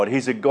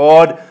He's a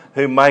God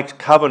who makes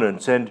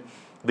covenants, and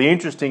the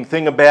interesting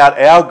thing about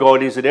our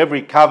God is that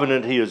every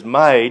covenant he has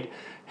made,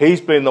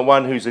 he's been the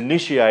one who's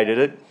initiated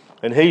it,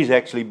 and he's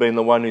actually been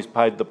the one who's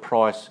paid the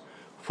price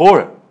for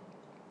it.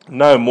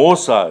 No more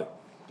so,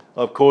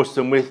 of course,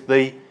 than with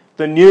the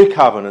new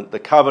covenant, the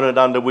covenant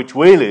under which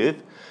we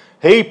live.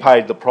 He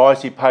paid the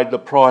price. He paid the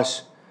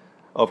price,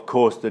 of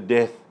course, the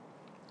death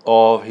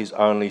of his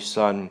only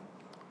Son,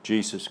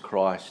 Jesus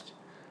Christ,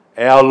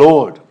 our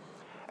Lord.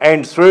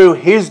 And through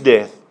his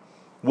death,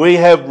 we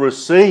have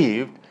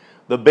received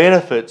the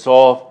benefits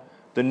of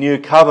the new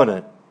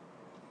covenant.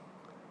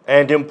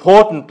 And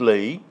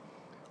importantly,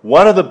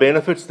 one of the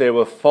benefits, there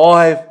were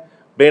 5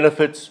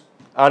 benefits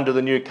under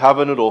the new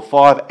covenant, or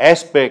 5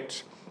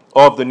 aspects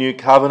of the new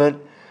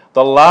covenant.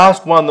 The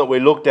last one that we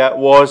looked at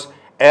was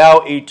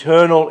our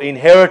eternal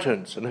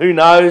inheritance. And who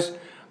knows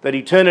that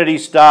eternity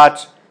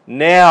starts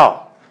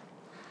now?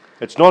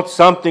 It's not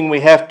something we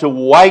have to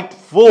wait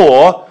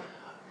for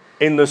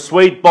in the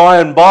sweet by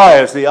and by,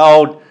 as the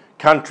old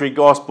country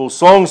gospel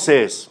song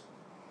says.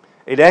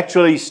 It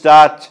actually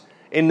starts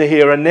in the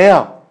here and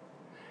now.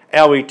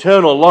 Our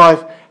eternal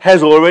life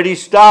has already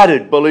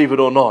started, believe it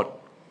or not.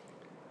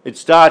 It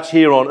starts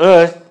here on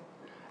earth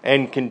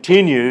and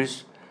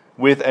continues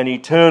with an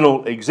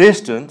eternal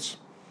existence,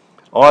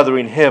 either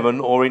in heaven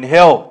or in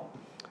hell.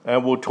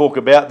 And we'll talk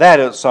about that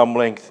at some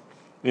length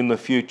in the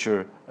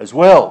future as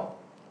well.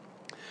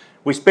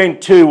 We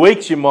spent 2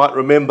 weeks, you might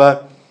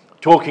remember,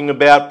 talking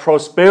about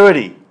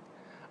prosperity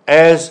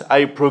as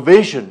a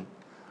provision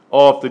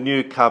of the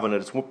new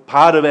covenant. It's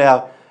part of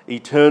our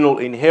eternal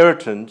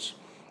inheritance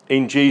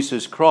in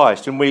Jesus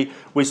Christ. And we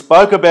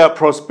spoke about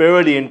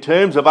prosperity in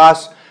terms of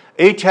us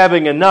each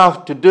having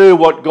enough to do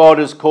what God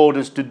has called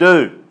us to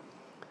do.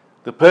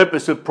 The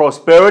purpose of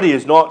prosperity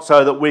is not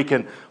so that we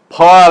can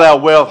pile our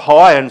wealth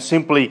high and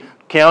simply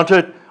count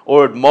it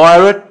or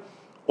admire it,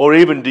 or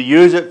even to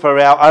use it for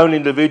our own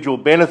individual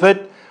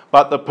benefit.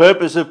 But the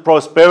purpose of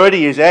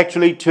prosperity is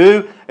actually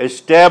to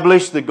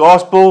establish the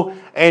gospel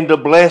and to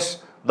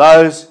bless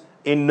those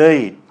in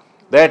need.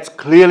 That's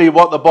clearly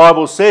what the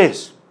Bible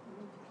says.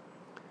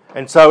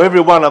 And so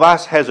every one of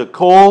us has a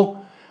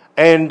call,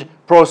 and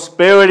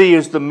prosperity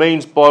is the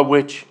means by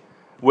which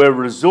we're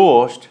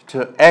resourced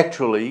to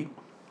actually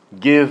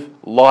give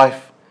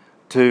life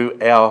to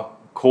our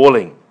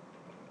calling.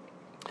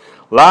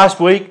 Last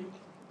week,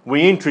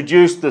 we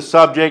introduced the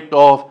subject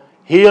of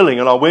healing,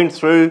 and I went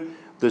through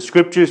the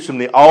scriptures from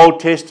the Old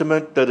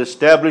Testament that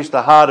establish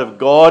the heart of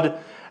God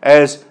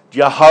as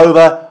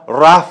Jehovah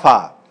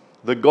Rapha,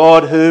 the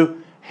God who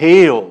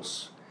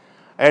heals.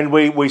 And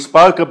we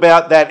spoke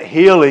about that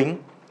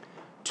healing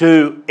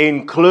to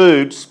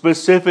include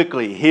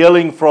specifically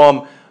healing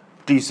from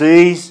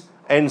disease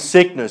and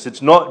sickness.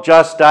 It's not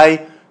just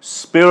a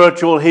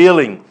spiritual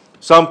healing.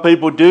 Some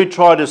people do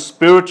try to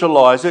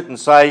spiritualize it and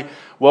say,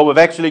 well, we've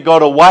actually got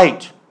to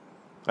wait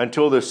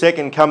until the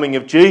second coming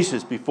of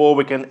Jesus before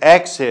we can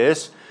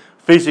access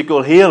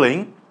physical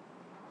healing,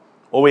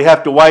 or we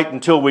have to wait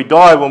until we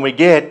die when we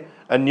get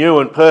a new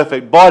and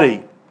perfect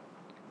body.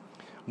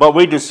 But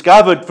we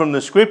discovered from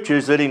the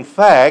scriptures that in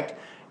fact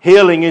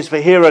healing is for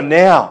here and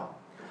now.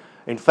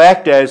 In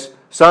fact, as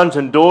sons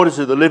and daughters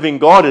of the living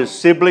God, as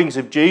siblings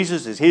of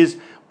Jesus, as his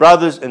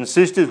brothers and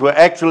sisters, we're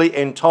actually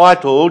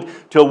entitled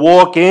to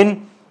walk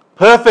in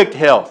perfect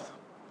health,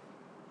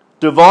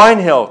 divine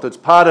health. It's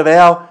part of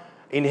our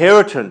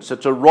inheritance.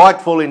 It's a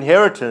rightful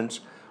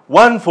inheritance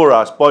won for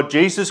us by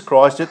Jesus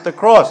Christ at the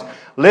cross.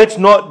 Let's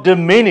not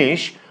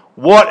diminish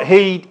what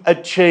he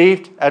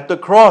achieved at the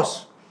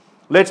cross.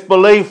 Let's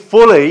believe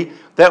fully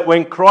that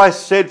when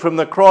Christ said from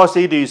the cross,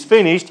 "It is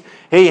finished,"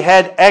 he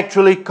had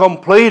actually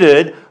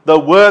completed the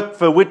work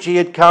for which he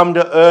had come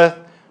to earth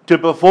to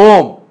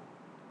perform.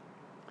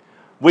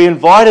 We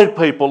invited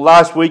people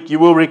last week, you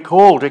will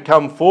recall, to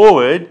come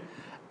forward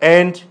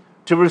and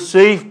to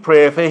receive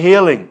prayer for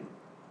healing.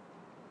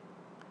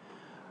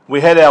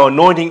 We had our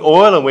anointing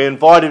oil and we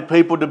invited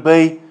people to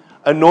be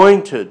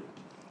anointed.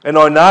 And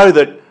I know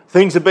that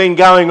things have been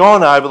going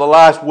on over the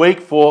last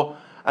week for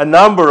a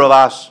number of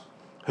us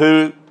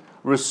who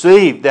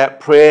received that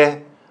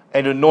prayer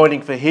and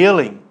anointing for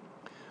healing.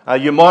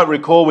 You might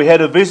recall we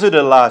had a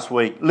visitor last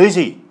week,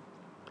 Lizzie.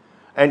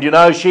 And you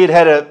know, she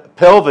had her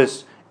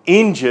pelvis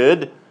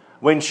injured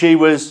when she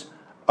was,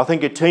 I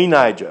think, a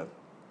teenager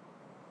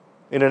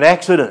in an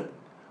accident.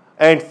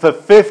 And for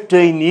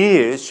 15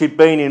 years she'd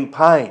been in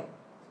pain.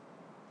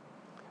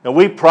 And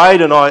we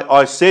prayed, and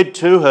I said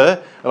to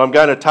her, and I'm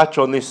going to touch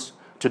on this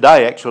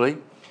today actually,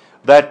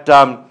 that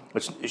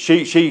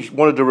she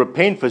wanted to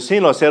repent for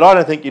sin. I said, I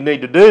don't think you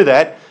need to do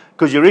that,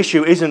 because your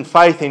issue isn't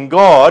faith in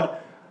God,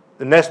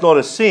 and that's not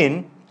a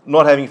sin,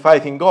 not having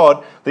faith in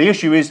God. The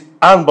issue is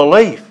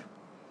unbelief,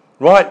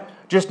 right?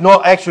 Just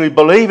not actually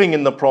believing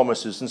in the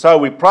promises. And so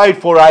we prayed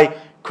for a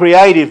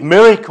creative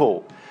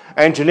miracle.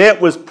 And Jeanette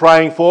was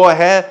praying for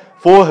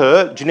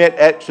her. Jeanette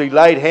actually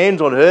laid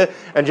hands on her,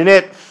 and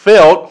Jeanette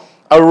felt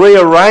a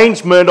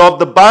rearrangement of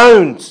the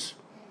bones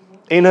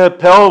in her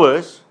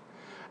pelvis.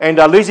 And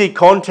Lizzie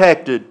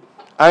contacted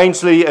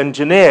Ainsley and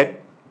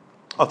Jeanette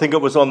I think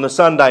it was on the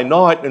Sunday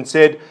night, and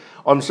said,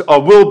 I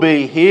will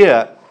be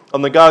here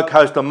on the Gold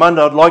Coast on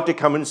Monday. I'd like to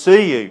come and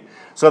see you.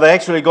 So they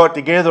actually got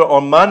together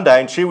on Monday,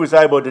 and she was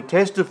able to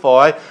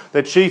testify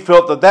that she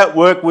felt that that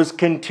work was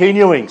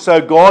continuing.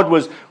 So God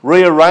was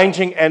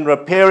rearranging and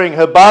repairing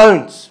her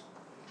bones.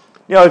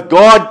 You know, if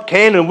God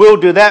can and will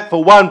do that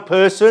for one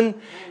person,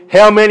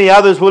 how many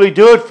others will He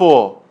do it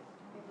for?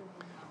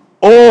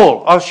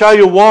 All. I'll show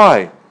you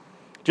why.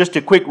 Just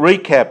a quick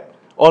recap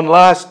on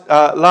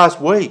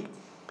last week.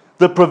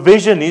 The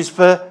provision is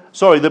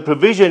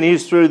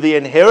through the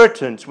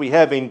inheritance we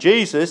have in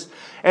Jesus,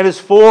 and it's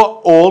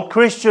for all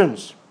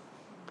Christians.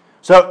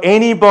 So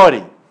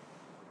anybody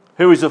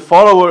who is a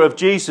follower of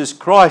Jesus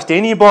Christ,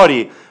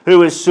 anybody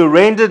who has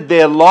surrendered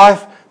their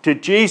life to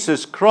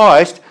Jesus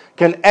Christ,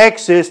 can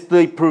access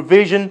the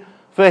provision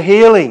for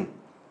healing.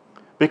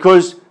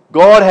 Because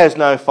God has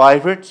no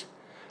favourites.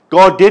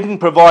 God didn't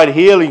provide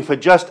healing for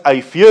just a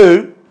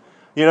few.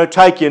 You know,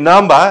 take your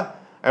number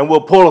and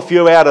we'll pull a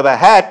few out of a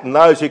hat, and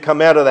those who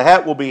come out of the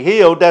hat will be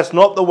healed. That's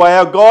not the way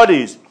our God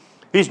is.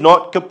 He's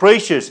not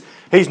capricious.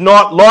 He's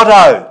not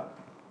Lotto.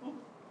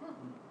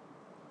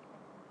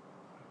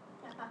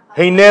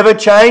 He never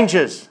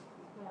changes.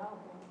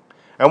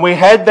 And we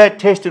had that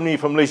testimony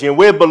from Lizzie, and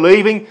we're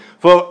believing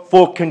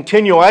for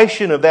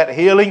continuation of that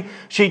healing.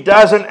 She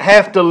doesn't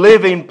have to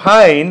live in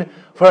pain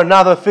for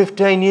another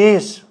 15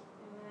 years.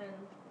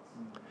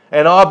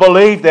 And I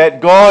believe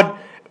that God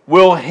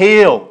will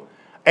heal.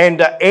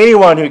 And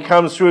anyone who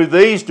comes through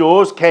these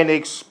doors can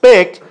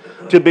expect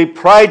to be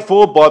prayed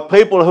for by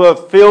people who are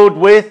filled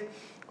with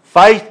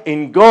faith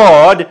in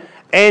God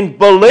and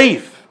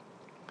belief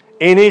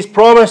in His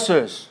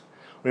promises.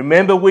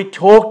 Remember, we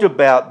talked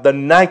about the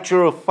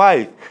nature of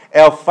faith.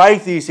 Our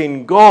faith is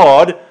in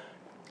God,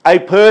 a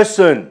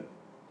person.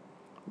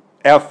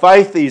 Our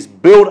faith is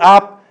built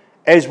up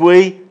as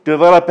we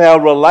develop our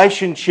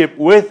relationship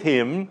with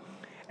Him,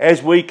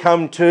 as we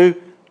come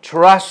to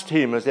trust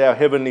Him as our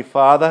Heavenly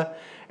Father.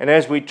 And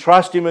as we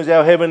trust Him as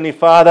our Heavenly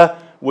Father,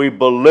 we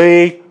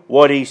believe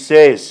what He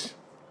says.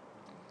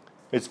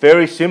 It's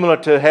very similar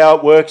to how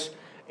it works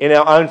in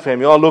our own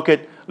family. I look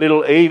at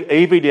little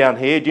Evie down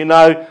here. Do you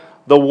know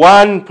the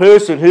one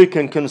person who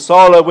can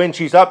console her when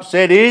she's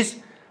upset is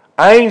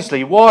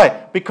Ainsley?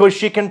 Why? Because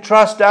she can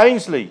trust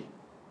Ainsley.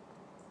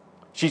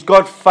 She's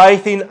got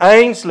faith in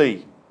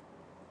Ainsley.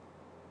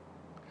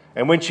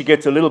 And when she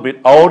gets a little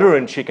bit older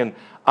and she can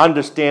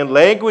understand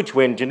language,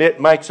 when Jeanette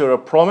makes her a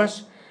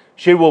promise,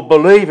 she will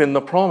believe in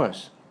the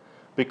promise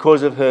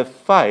because of her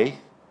faith,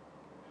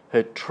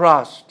 her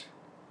trust,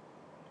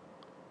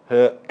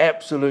 her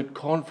absolute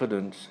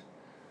confidence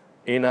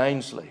in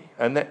Ainsley.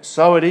 And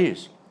so it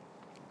is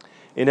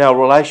in our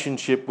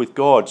relationship with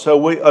God. So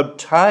we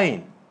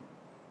obtain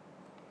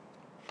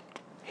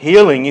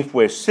healing if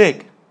we're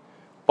sick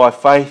by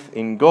faith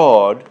in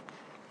God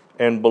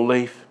and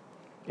belief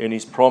in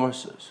His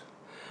promises.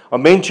 I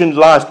mentioned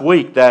last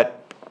week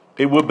that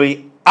it would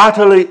be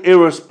utterly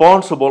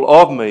irresponsible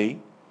of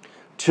me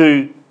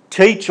to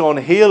teach on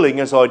healing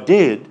as I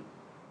did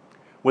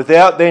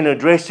without then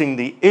addressing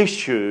the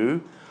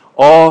issue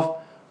of,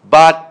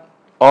 but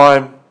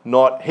I'm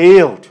not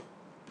healed.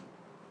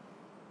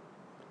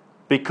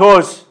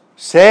 Because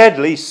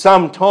sadly,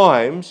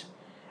 sometimes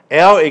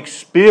our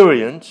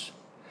experience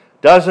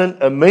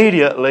doesn't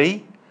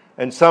immediately,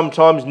 and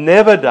sometimes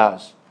never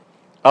does,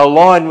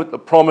 align with the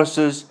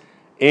promises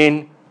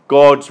in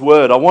God's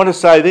Word. I want to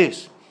say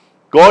this: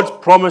 God's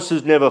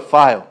promises never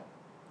fail.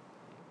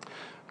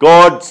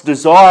 God's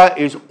desire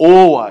is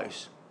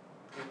always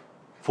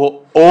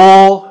for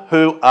all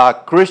who are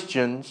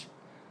Christians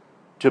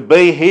to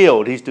be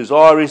healed. His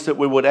desire is that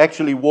we would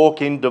actually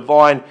walk in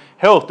divine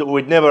health, that we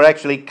would never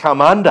actually come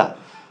under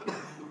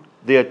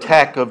the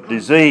attack of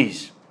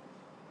disease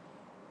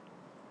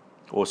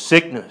or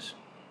sickness.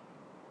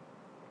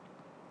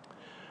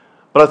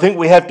 But I think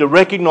we have to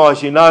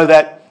recognise,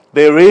 that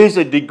there is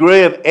a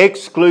degree of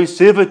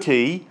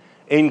exclusivity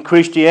in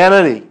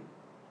Christianity.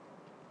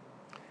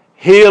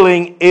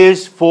 Healing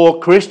is for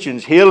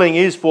Christians. Healing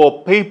is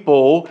for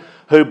people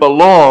who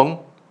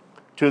belong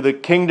to the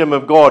kingdom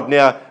of God.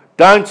 Now,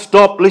 don't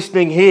stop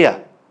listening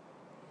here,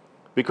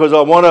 because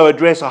I want to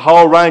address a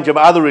whole range of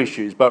other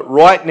issues. But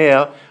right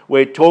now,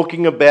 we're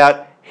talking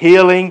about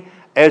healing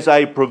as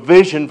a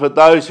provision for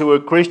those who are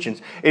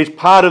Christians. It's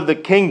part of the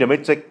kingdom.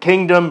 It's a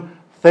kingdom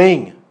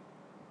thing.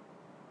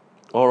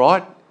 All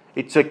right?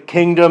 It's a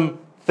kingdom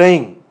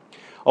thing.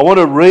 I want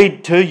to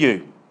read to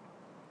you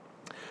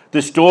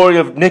the story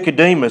of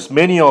Nicodemus.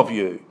 Many of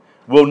you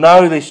will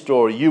know this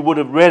story. You would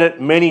have read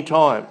it many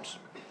times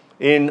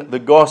in the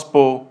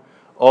Gospel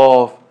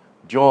of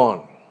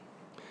John.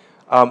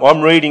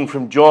 I'm reading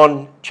from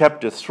John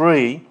chapter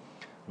 3,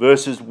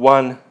 verses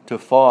 1 to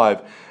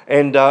 5.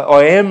 And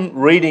I am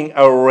reading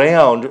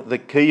around the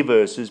key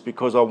verses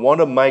because I want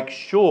to make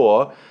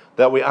sure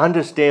that we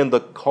understand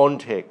the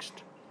context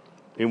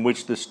in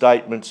which the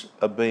statements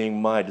are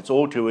being made. It's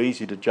all too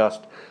easy to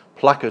just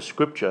pluck a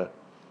scripture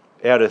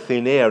out of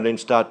thin air and then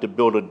start to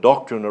build a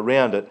doctrine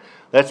around it.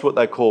 That's what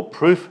they call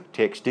proof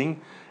texting.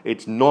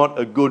 It's not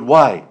a good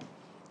way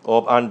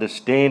of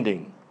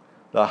understanding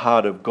the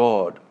heart of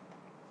God.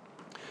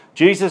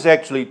 Jesus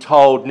actually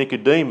told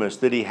Nicodemus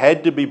that he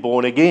had to be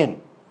born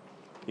again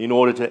in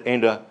order to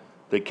enter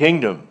the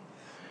kingdom.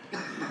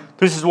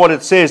 This is what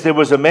it says. There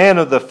was a man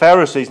of the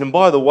Pharisees, and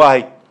by the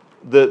way,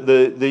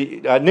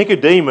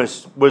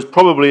 Nicodemus was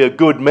probably a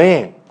good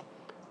man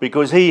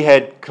because he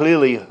had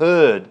clearly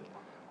heard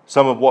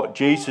some of what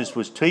Jesus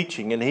was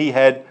teaching, and he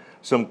had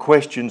some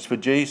questions for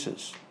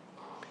Jesus.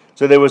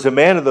 So there was a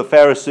man of the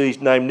Pharisees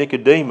named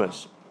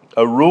Nicodemus,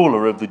 a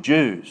ruler of the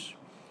Jews.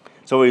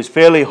 So he was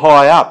fairly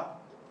high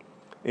up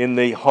in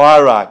the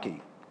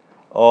hierarchy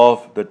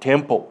of the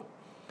temple.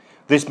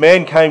 This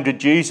man came to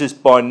Jesus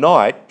by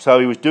night, so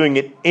he was doing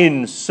it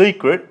in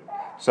secret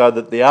so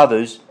that the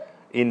others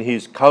in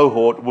his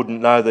cohort wouldn't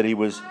know that he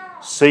was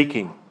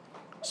seeking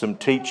some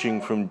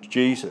teaching from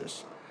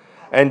Jesus.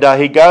 And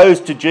he goes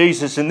to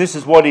Jesus, and this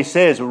is what he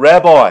says,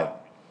 Rabbi.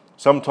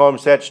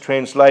 Sometimes that's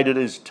translated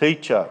as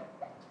teacher.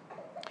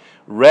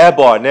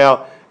 Rabbi.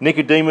 Now,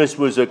 Nicodemus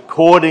was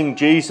according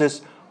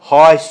Jesus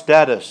high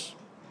status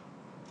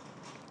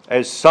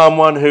as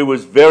someone who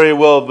was very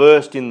well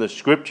versed in the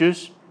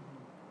scriptures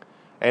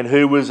and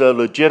who was a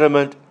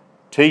legitimate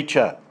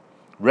teacher.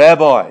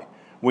 Rabbi,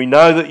 we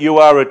know that you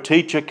are a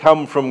teacher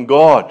come from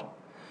God,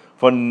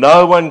 for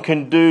no one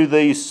can do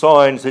these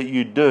signs that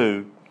you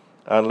do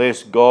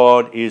unless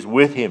God is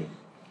with him.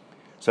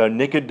 So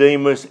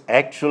Nicodemus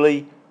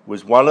actually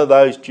was one of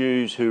those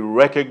Jews who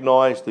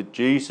recognized that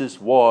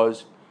Jesus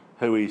was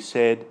who he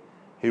said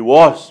he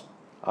was,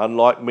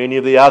 unlike many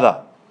of the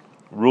other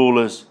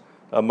rulers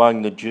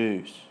among the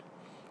Jews.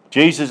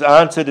 Jesus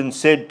answered and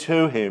said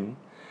to him,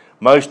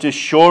 Most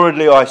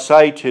assuredly I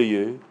say to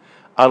you,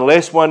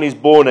 unless one is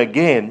born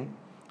again,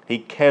 he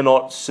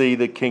cannot see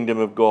the kingdom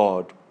of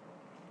God.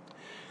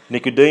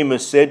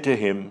 Nicodemus said to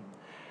him,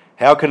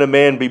 How can a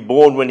man be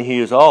born when he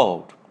is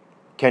old?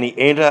 Can he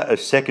enter a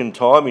second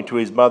time into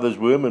his mother's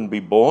womb and be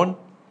born?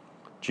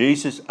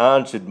 Jesus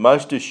answered,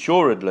 Most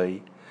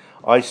assuredly,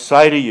 I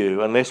say to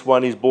you, unless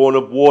one is born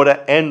of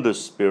water and the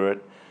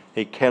Spirit,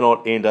 he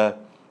cannot enter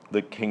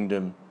the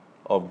kingdom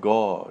of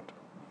God.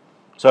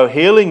 So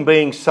healing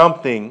being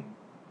something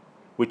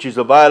which is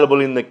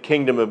available in the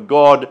kingdom of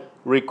God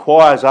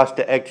requires us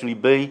to actually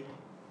be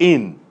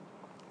in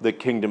the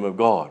kingdom of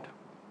God.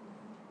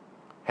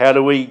 How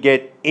do we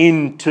get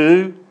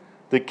into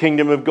the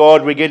kingdom of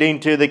God? We get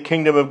into the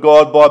kingdom of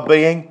God by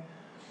being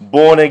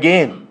born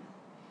again.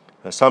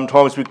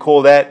 Sometimes we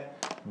call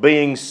that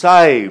being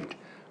saved.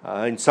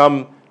 In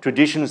some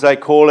traditions they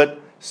call it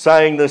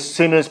saying the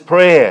sinner's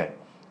prayer,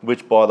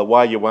 which, by the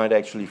way, you won't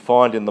actually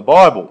find in the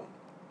Bible.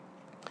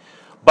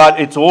 But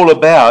it's all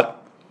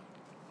about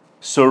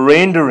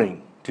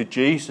surrendering to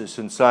Jesus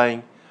and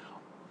saying,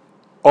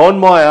 on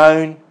my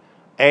own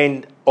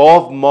and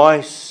of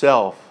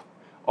myself,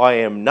 I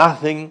am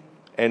nothing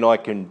and I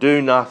can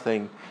do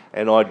nothing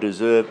and I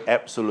deserve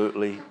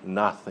absolutely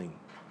nothing.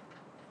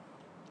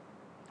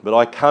 But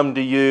I come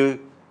to you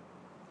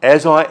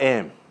as I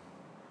am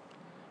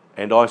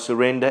and I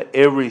surrender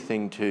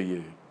everything to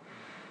you.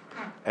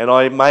 And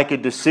I make a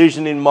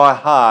decision in my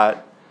heart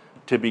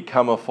to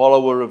become a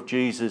follower of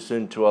Jesus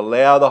and to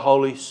allow the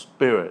Holy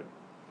Spirit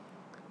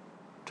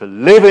to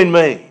live in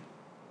me.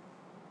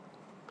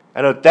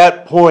 And at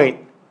that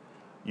point,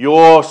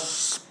 your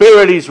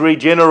spirit is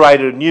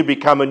regenerated and you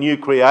become a new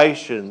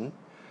creation,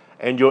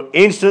 and you're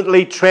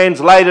instantly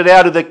translated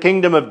out of the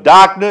kingdom of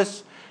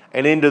darkness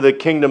and into the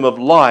kingdom of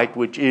light,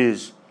 which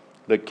is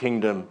the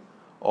kingdom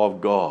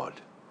of God.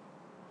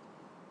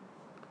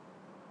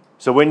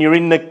 So when you're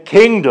in the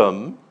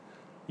kingdom,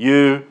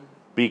 you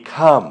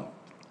become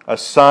a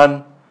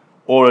son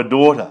or a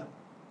daughter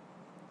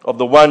of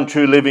the one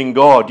true living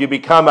God. You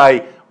become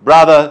a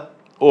brother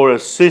or a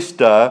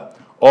sister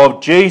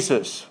of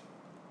Jesus.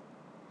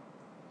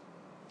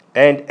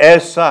 And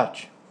as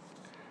such,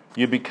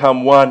 you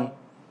become one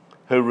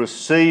who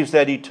receives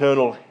that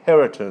eternal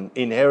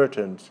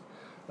inheritance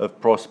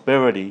of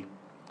prosperity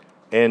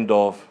and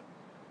of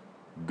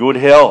good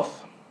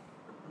health.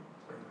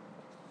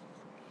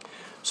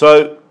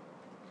 So,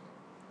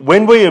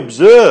 when we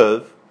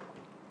observe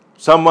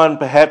someone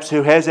perhaps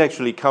who has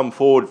actually come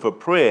forward for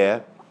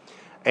prayer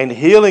and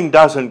healing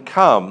doesn't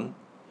come,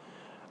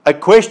 a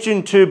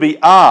question to be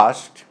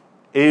asked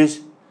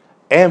is,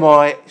 am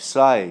I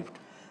saved?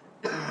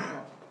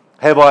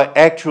 Have I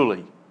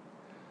actually,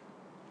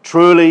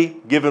 truly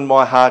given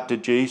my heart to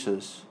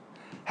Jesus?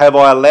 Have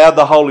I allowed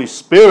the Holy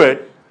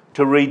Spirit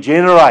to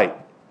regenerate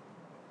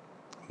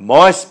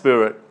my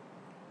spirit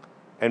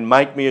and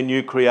make me a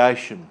new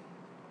creation?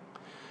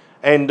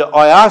 And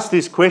I ask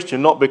this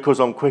question not because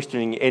I'm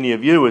questioning any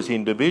of you as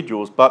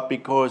individuals, but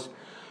because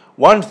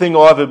one thing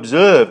I've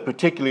observed,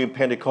 particularly in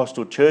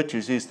Pentecostal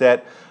churches, is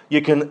that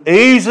you can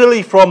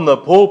easily from the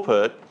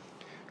pulpit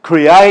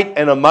create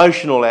an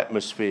emotional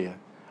atmosphere,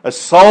 a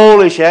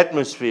soulish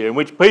atmosphere in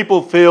which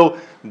people feel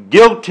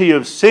guilty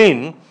of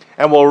sin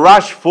and will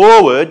rush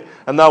forward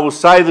and they will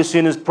say the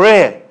sinner's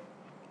prayer.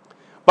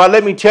 But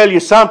let me tell you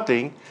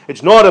something,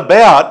 it's not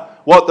about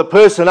what the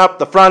person up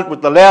the front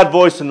with the loud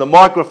voice and the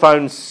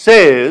microphone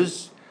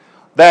says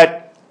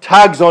that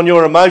tugs on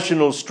your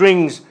emotional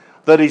strings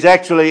that is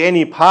actually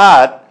any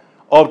part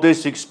of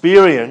this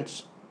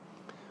experience,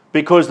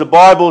 because the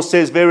Bible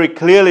says very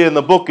clearly in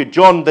the book of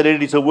John that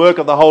it is a work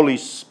of the Holy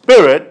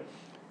Spirit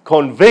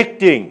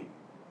convicting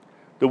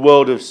the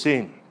world of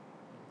sin.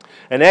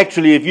 And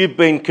actually, if you've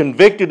been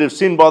convicted of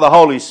sin by the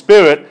Holy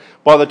Spirit,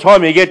 by the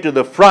time you get to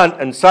the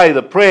front and say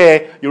the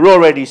prayer, you're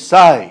already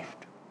saved.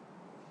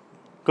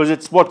 Because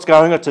it's what's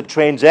going on. It's a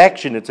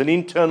transaction. It's an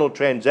internal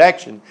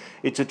transaction.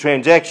 It's a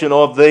transaction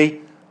of the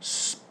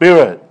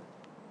Spirit.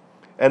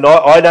 And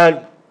I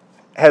don't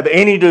have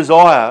any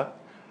desire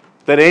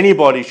that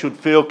anybody should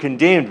feel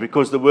condemned,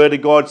 because the Word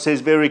of God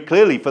says very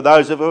clearly, for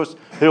those of us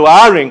who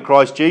are in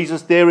Christ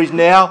Jesus, there is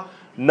now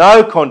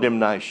no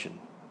condemnation.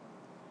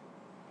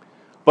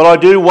 But I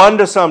do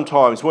wonder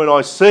sometimes when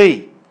I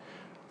see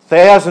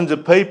thousands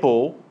of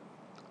people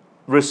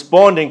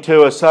responding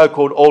to a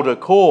so-called altar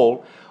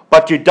call,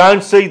 but you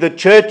don't see the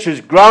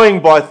churches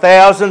growing by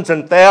thousands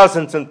and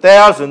thousands and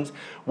thousands,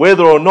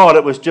 whether or not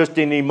it was just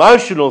an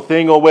emotional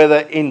thing or whether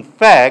in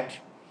fact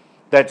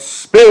that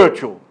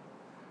spiritual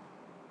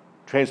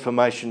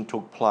transformation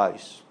took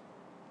place.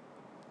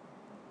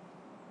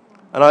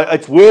 And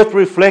it's worth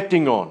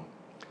reflecting on.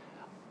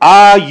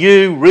 Are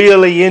you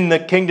really in the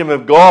kingdom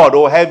of God,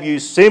 or have you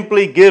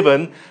simply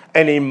given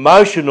an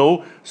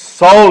emotional,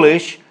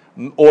 soulish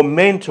or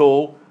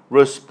mental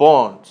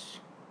response?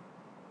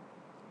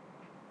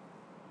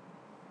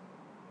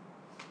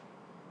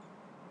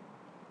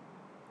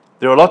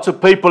 There are lots of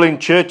people in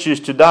churches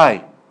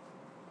today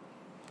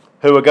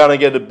who are going to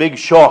get a big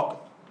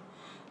shock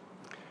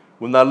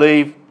when they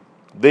leave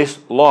this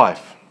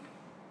life.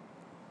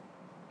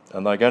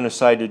 And they're going to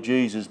say to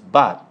Jesus,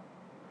 but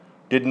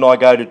didn't I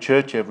go to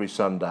church every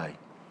Sunday?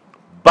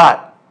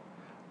 But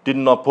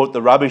didn't I put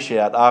the rubbish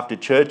out after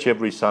church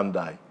every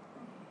Sunday?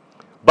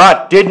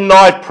 But didn't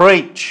I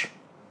preach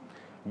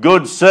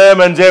good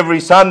sermons every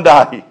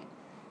Sunday?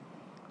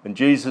 And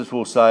Jesus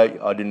will say,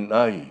 I didn't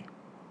know you.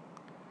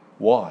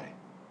 Why?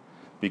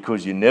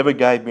 Because you never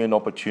gave me an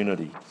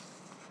opportunity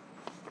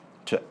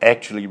to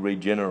actually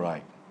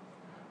regenerate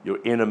your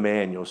inner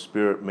man, your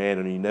spirit man,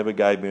 and you never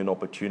gave me an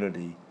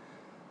opportunity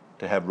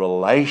to have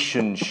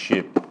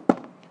relationship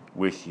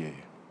with you.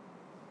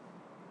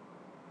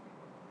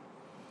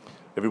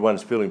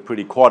 Everyone's feeling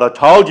pretty quiet. I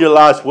told you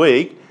last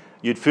week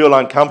you'd feel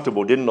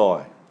uncomfortable, didn't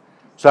I?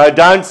 So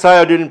don't say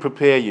I didn't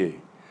prepare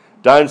you.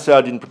 Don't say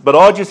I didn't. But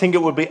I just think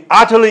it would be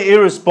utterly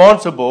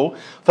irresponsible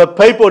for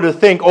people to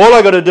think all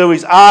I got to do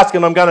is ask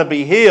and I'm going to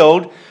be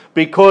healed,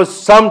 because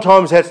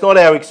sometimes that's not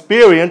our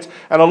experience,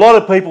 and a lot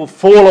of people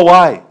fall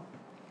away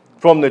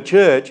from the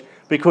church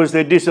because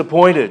they're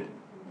disappointed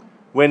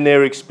when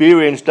their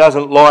experience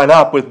doesn't line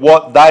up with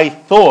what they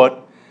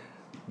thought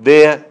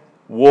their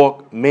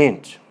walk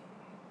meant.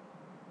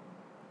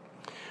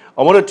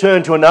 I want to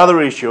turn to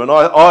another issue, and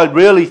I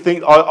really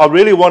think I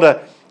really want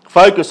to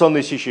focus on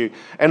this issue.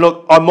 And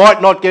look, I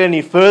might not get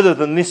any further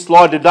than this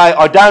slide today.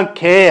 I don't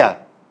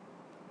care,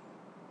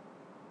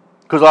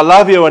 because I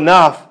love you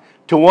enough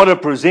to want to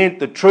present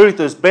the truth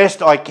as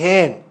best I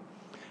can.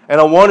 And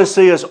I want to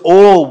see us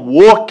all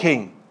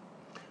walking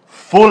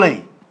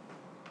fully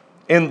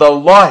in the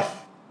life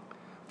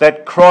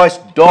that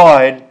Christ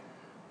died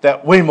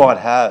that we might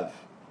have.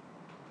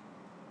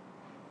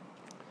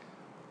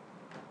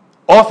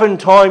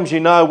 Oftentimes,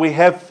 we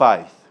have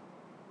faith.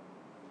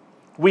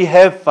 We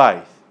have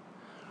faith.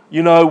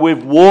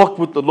 We've walked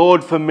with the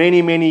Lord for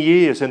many, many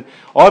years. And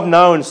I've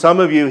known some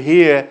of you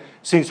here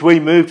since we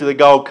moved to the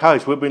Gold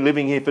Coast. We've been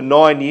living here for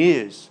 9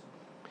 years.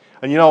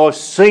 And I've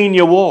seen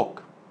you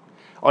walk.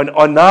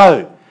 I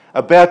know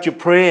about your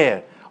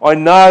prayer. I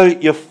know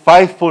your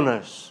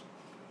faithfulness.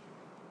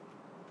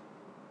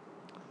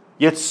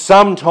 Yet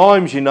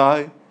sometimes,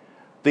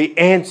 the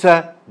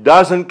answer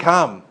doesn't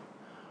come,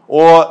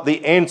 or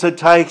the answer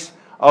takes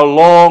a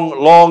long,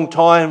 long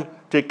time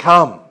to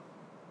come.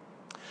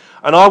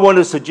 And I want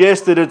to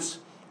suggest that it's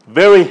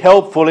very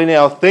helpful in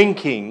our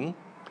thinking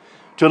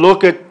to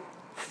look at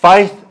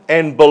faith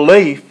and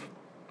belief,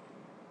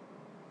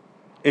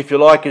 if you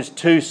like, as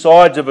two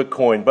sides of a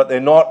coin, but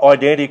they're not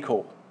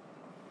identical.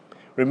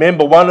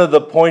 Remember, one of the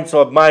points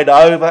I've made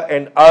over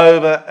and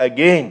over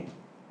again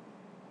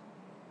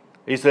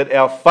is that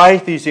our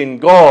faith is in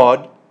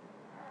God,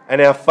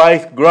 and our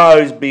faith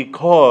grows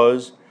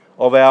because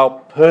of our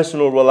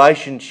personal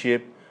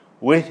relationship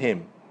with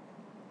Him.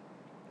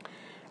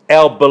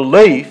 Our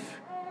belief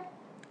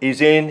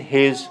is in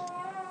His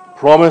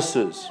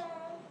promises.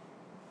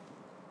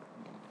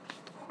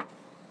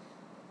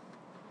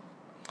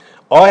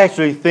 I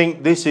actually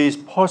think this is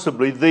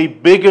possibly the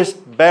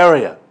biggest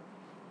barrier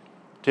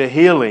to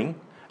healing,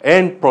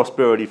 and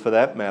prosperity for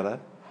that matter,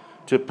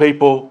 to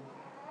people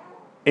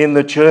in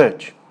the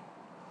church.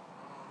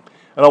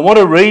 And I want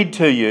to read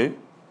to you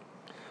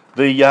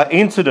the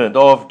incident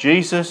of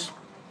Jesus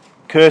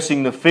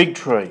cursing the fig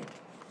tree,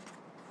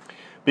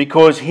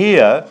 because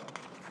here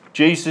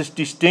Jesus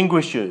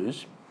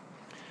distinguishes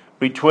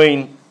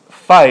between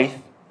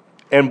faith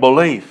and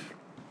belief.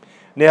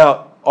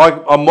 Now,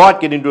 I might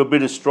get into a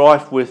bit of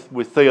strife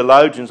with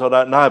theologians, I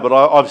don't know, but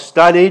I've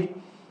studied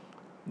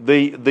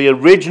the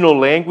original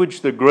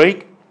language, the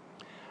Greek,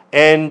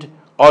 and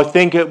I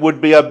think it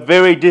would be a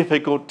very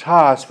difficult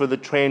task for the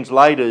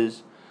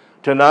translators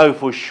to know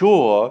for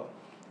sure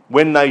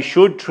when they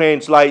should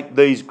translate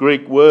these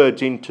Greek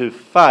words into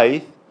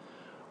faith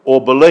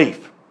or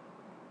belief.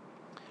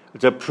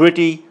 It's a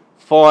pretty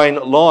fine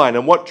line,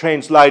 and what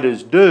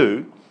translators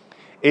do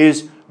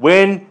is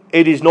when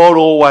it is not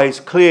always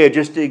clear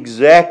just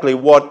exactly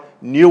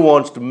what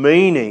nuanced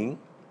meaning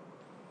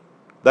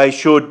they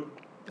should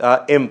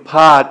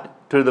impart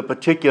to the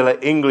particular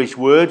English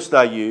words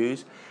they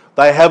use,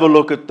 they have a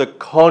look at the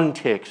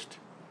context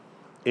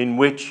in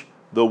which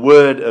the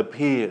word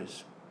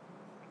appears.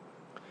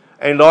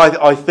 And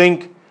I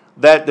think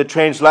that the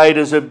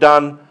translators have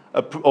done,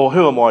 or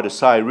who am I to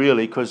say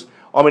really, because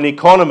I'm an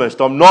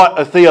economist, I'm not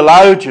a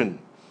theologian,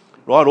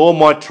 right? All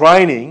my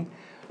training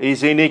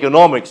is in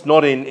economics,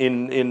 not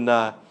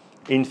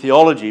in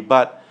theology.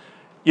 But,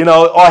 you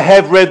know, I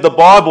have read the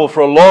Bible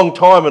for a long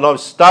time and I've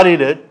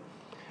studied it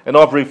and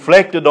I've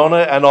reflected on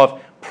it and I've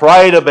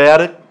prayed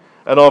about it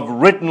and I've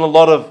written a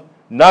lot of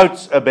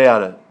notes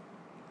about it.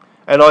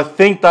 And I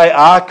think they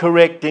are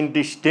correct in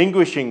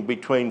distinguishing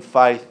between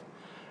faith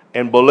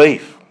and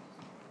belief.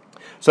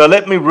 So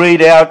let me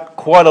read out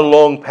quite a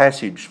long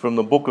passage from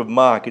the book of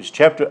Mark. It's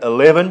chapter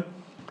 11,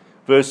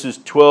 verses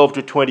 12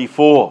 to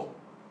 24.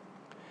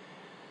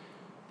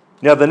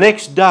 Now the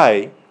next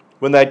day,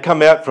 when they had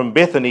come out from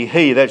Bethany,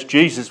 that's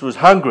Jesus, was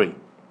hungry.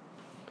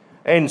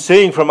 And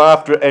seeing from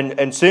after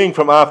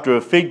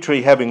a fig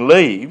tree having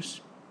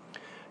leaves,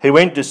 he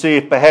went to see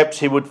if perhaps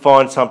he would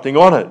find something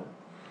on it.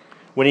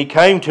 When he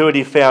came to it,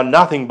 he found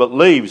nothing but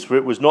leaves, for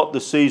it was not the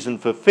season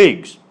for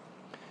figs.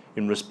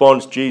 In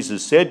response,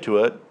 Jesus said to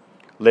it,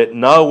 "Let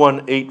no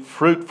one eat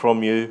fruit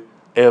from you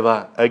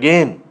ever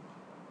again."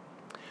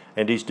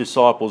 And his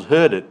disciples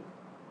heard it.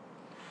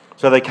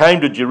 So they came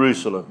to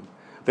Jerusalem.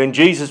 Then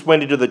Jesus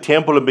went into the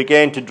temple and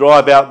began to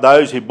drive out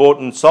those who bought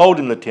and sold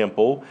in the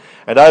temple,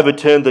 and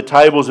overturned the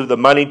tables of the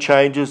money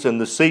changers and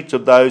the seats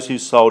of those who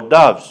sold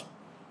doves.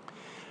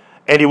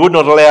 And he would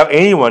not allow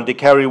anyone to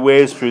carry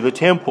wares through the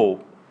temple.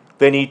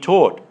 Then he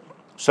taught,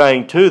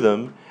 saying to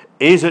them,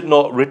 "Is it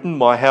not written,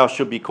 'My house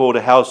shall be called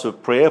a house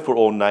of prayer for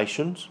all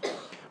nations'?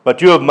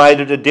 But you have made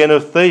it a den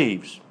of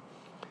thieves."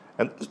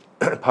 And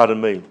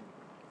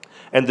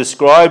And the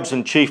scribes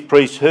and chief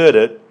priests heard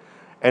it,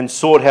 and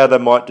sought how they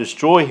might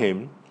destroy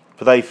him,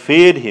 for they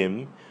feared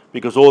him,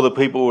 because all the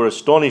people were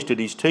astonished at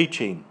his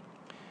teaching.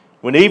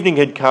 When evening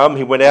had come,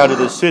 he went out of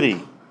the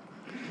city.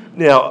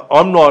 Now,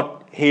 I'm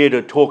not here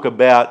to talk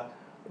about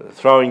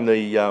throwing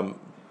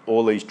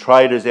all these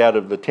traders out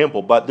of the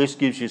temple, but this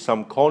gives you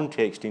some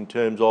context in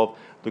terms of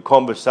the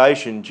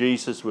conversation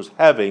Jesus was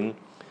having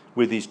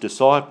with his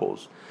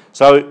disciples.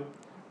 So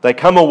they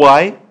come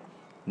away.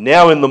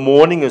 Now in the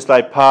morning, as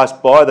they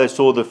passed by, they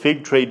saw the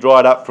fig tree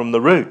dried up from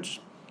the roots.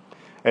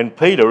 And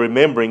Peter,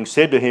 remembering,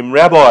 said to him,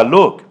 "Rabbi,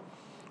 look,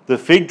 the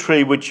fig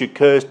tree which you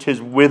cursed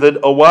has withered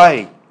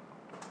away."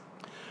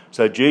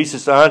 So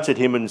Jesus answered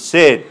him and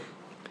said,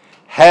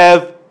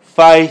 "Have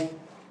faith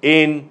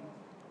in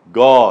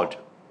God."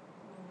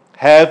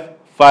 Have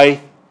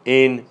faith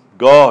in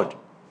God.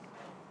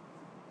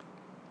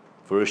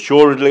 "For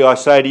assuredly I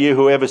say to you,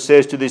 whoever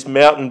says to this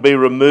mountain, 'Be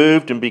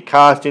removed and be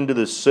cast into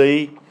the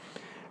sea,'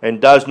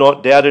 and does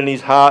not doubt in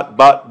his heart,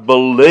 but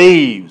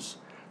believes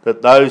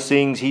that those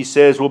things he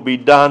says will be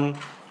done,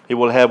 he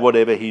will have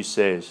whatever he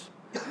says.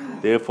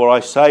 Therefore I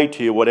say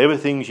to you, whatever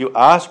things you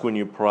ask when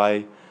you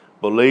pray,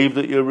 believe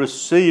that you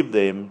receive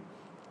them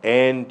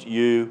and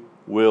you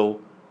will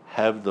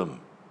have them."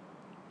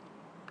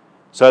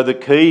 So the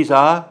keys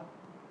are,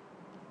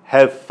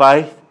 have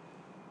faith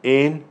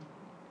in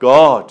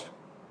God.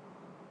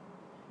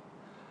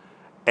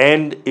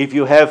 And if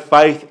you have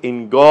faith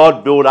in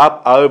God built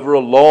up over a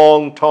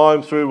long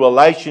time through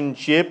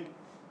relationship,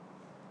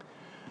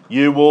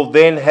 you will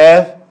then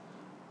have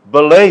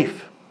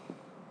belief.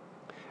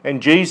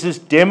 And Jesus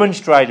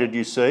demonstrated,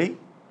 you see.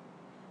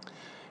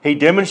 He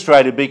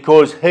demonstrated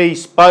because he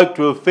spoke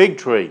to a fig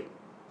tree.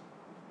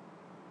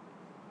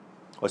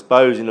 I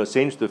suppose in a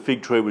sense the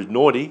fig tree was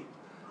naughty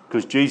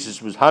because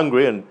Jesus was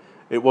hungry and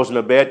it wasn't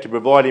about to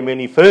provide him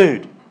any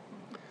food.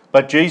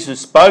 But Jesus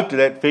spoke to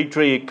that fig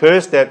tree, he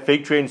cursed that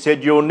fig tree and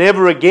said, "You'll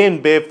never again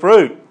bear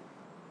fruit."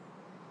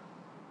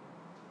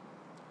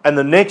 And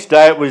the next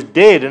day it was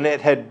dead and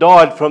it had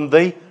died from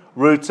the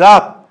roots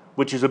up,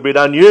 which is a bit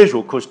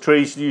unusual because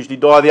trees usually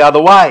die the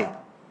other way.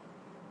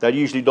 They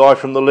usually die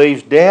from the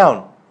leaves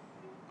down.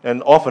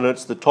 And often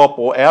it's the top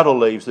or outer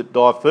leaves that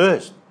die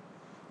first.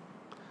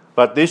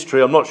 But this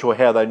tree, I'm not sure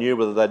how they knew,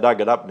 whether they dug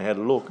it up and had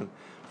a look. And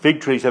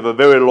fig trees have a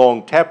very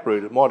long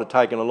taproot. It might have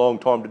taken a long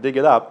time to dig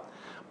it up.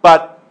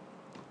 But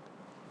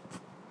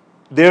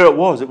there it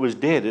was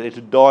dead. It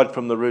had died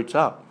from the roots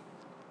up.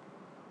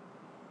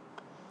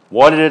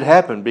 Why did it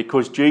happen?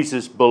 Because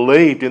Jesus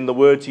believed in the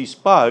words he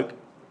spoke,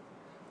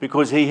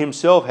 because he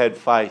himself had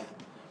faith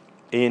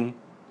in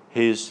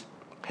his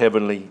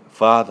heavenly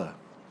Father.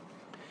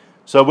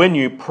 So when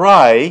you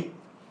pray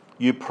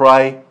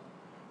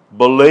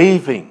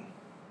believing.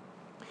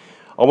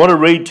 I want to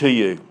read to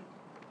you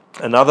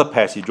another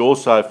passage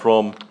also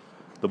from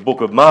the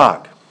book of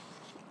Mark.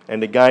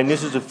 And again,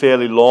 this is a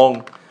fairly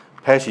long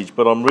passage,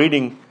 but I'm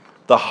reading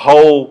the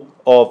whole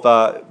of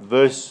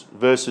verses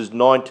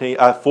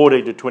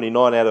 14 to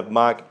 29 out of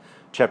Mark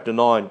chapter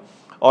 9.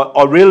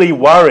 I really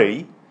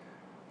worry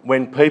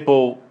when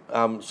people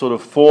sort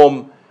of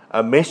form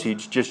a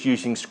message just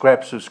using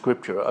scraps of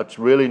scripture. It's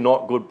really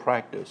not good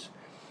practice.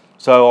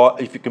 So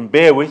if you can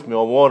bear with me,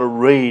 I want to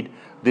read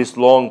this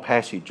long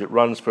passage. It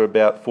runs for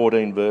about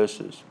 14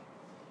 verses.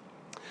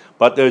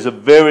 But there's a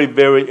very,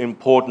 very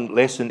important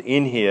lesson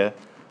in here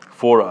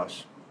for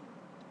us.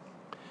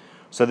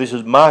 So this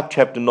is Mark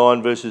chapter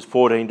 9, verses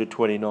 14 to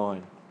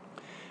 29.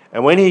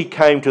 And when he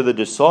came to the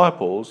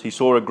disciples, he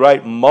saw a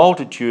great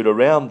multitude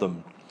around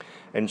them,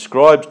 and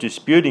scribes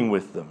disputing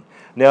with them.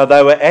 Now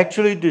they were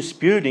actually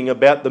disputing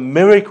about the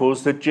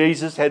miracles that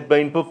Jesus had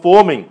been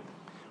performing,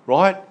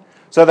 right?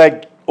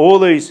 So all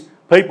these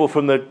people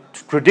from the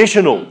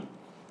traditional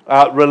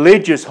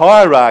religious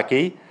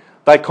hierarchy,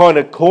 they kind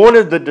of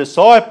cornered the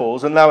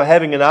disciples, and they were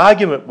having an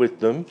argument with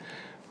them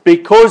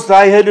because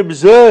they had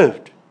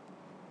observed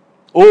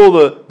all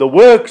the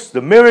works,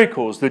 the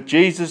miracles that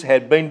Jesus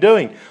had been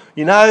doing.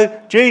 You know,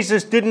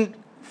 Jesus didn't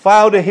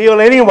fail to heal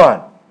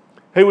anyone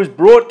who was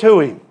brought to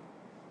him.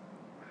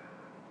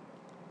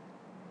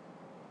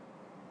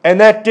 And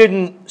that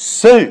didn't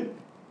suit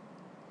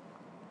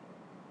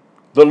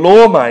the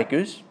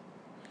lawmakers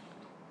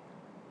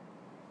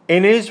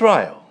in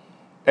Israel.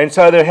 And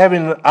so they're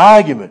having an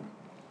argument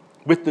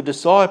with the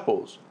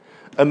disciples.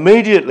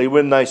 Immediately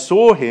when they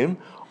saw him,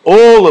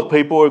 all the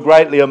people were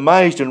greatly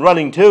amazed, and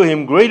running to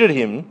him, greeted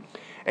him.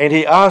 And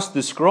he asked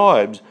the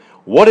scribes,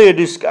 "What are you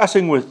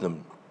discussing with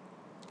them?"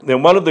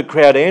 Then one of the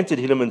crowd answered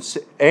him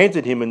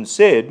and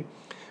said,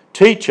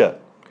 "Teacher,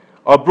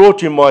 I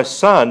brought you my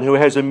son who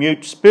has a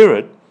mute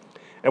spirit,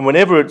 and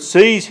whenever it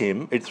sees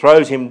him, it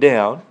throws him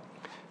down.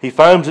 He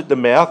foams at the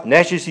mouth,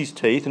 gnashes his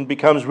teeth, and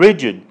becomes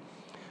rigid.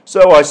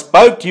 So I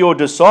spoke to your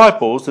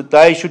disciples that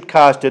they should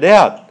cast it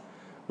out,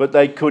 but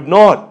they could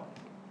not."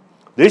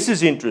 This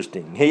is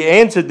interesting. He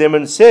answered them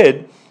and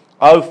said,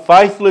 "O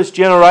faithless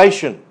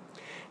generation,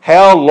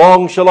 how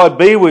long shall I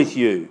be with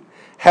you?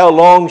 How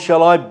long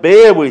shall I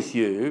bear with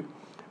you?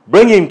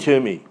 Bring him to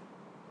me."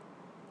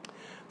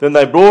 Then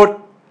they brought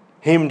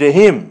him to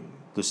him.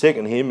 The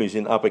second him is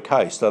in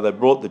uppercase. So they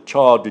brought the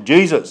child to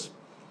Jesus.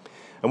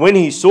 And when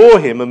he saw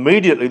him,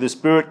 immediately the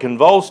spirit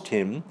convulsed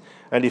him,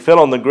 and he fell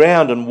on the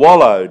ground and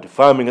wallowed,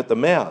 foaming at the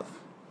mouth.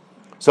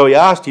 So he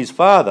asked his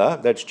father,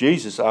 that's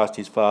Jesus asked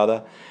his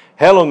father,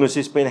 "How long has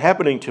this been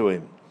happening to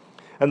him?"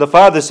 And the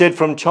father said,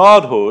 "From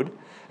childhood,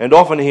 and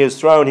often he has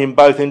thrown him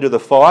both into the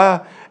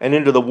fire and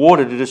into the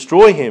water to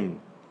destroy him.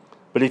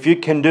 But if you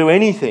can do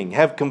anything,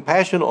 have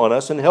compassion on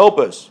us and help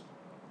us."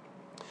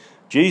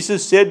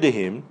 Jesus said to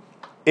him,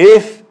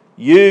 "If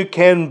you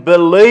can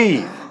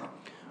believe,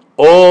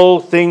 all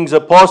things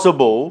are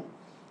possible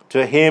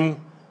to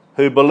him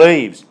who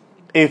believes."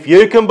 If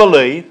you can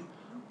believe,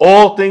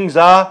 all things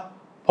are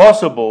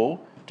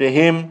possible to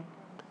him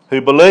who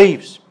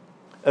believes.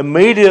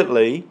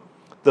 Immediately,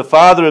 the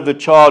father of the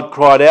child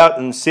cried out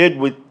and said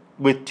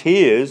with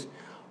tears,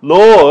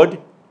 "Lord,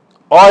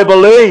 I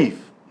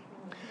believe.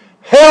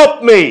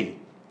 Help me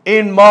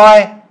in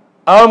my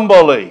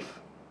unbelief."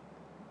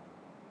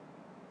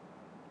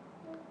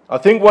 I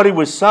think what he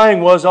was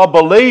saying was, "I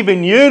believe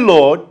in you,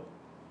 Lord,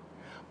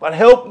 but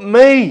help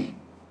me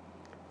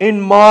in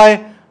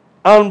my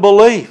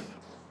unbelief."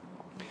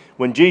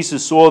 When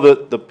Jesus saw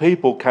that the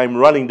people came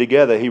running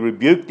together, he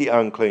rebuked the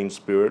unclean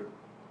spirit,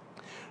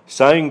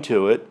 saying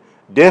to it,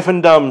 "Deaf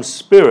and dumb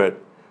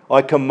spirit,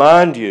 I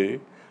command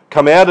you,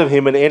 come out of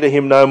him and enter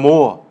him no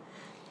more."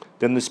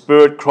 Then the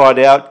spirit cried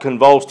out,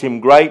 convulsed him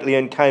greatly,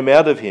 and came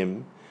out of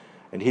him,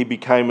 and he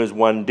became as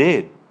one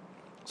dead,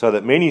 so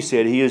that many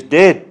said, "He is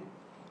dead."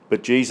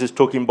 But Jesus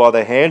took him by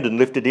the hand and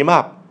lifted him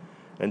up,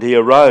 and he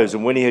arose.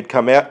 And when he had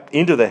come out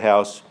into the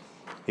house,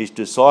 his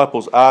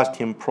disciples asked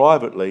him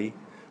privately,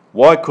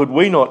 "Why could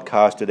we not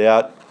cast it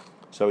out?"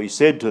 So he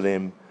said to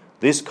them,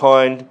 "This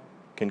kind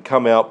can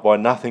come out by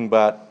nothing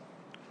but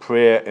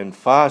prayer and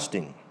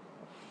fasting."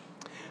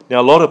 Now,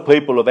 a lot of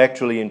people have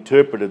actually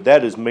interpreted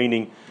that as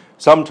meaning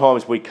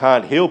sometimes we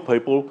can't heal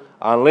people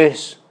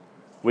unless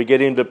we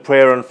get into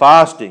prayer and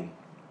fasting.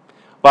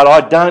 But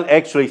I don't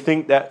actually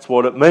think that's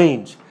what it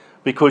means,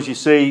 because you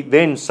see,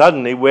 then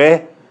suddenly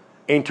we're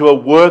into a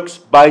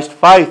works-based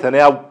faith, and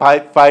our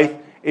faith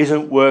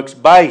isn't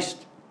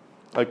works-based.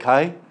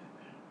 Okay?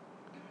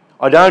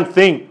 I don't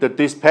think that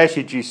this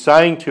passage is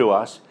saying to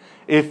us,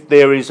 if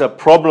there is a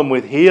problem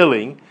with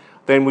healing,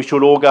 then we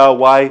should all go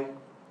away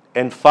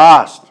and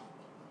fast.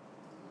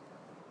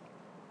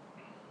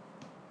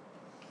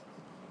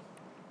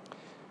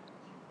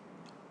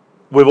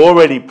 We've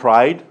already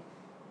prayed,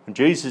 and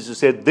Jesus has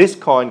said this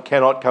kind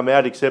cannot come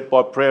out except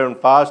by prayer and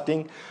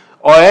fasting.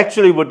 I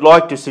actually would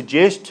like to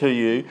suggest to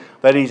you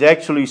that he's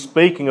actually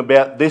speaking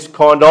about this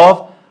kind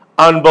of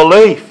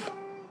unbelief.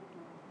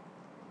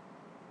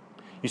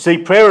 You see,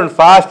 prayer and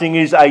fasting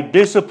is a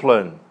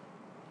discipline.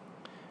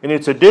 And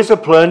it's a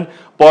discipline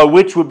by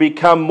which we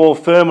become more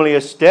firmly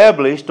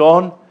established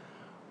on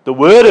the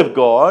Word of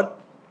God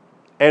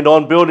and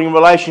on building a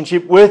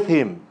relationship with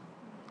Him.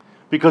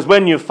 Because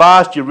when you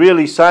fast, you're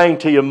really saying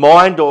to your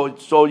mind or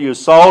your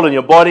soul and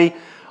your body,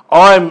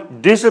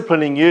 I'm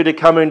disciplining you to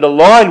come into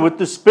line with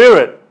the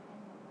Spirit.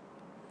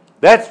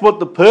 That's what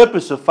the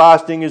purpose of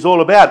fasting is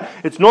all about.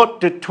 It's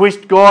not to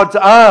twist God's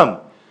arm.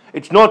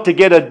 It's not to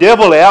get a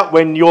devil out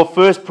when your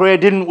first prayer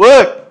didn't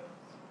work.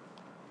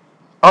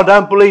 I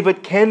don't believe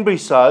it can be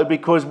so,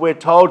 because we're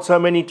told so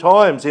many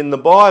times in the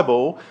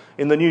Bible,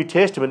 in the New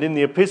Testament, in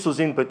the epistles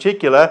in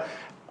particular,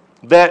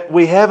 that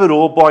we have it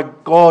all by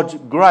God's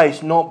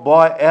grace, not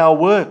by our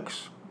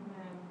works.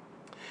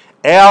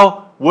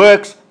 Our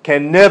works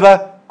can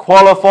never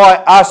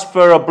qualify us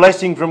for a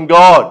blessing from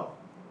God.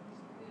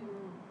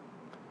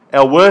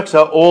 Our works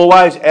are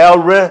always our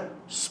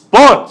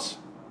response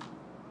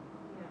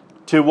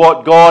to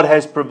what God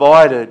has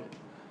provided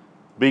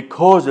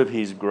because of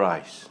His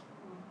grace.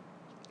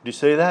 Do you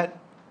see that?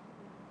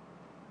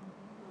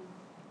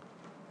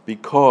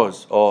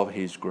 Because of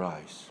His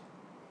grace.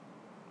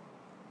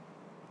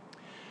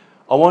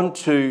 I want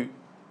to,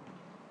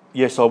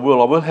 yes, I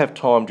will have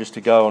time just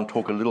to go and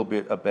talk a little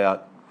bit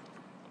about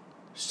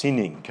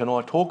sinning. Can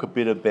I talk a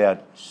bit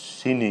about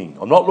sinning?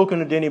 I'm not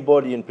looking at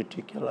anybody in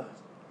particular.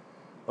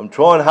 I'm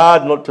trying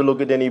hard not to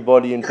look at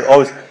anybody.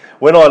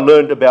 When I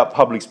learned about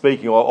public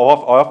speaking, I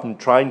often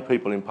train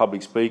people in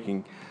public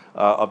speaking.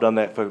 I've done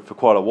that for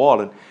quite a while,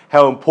 and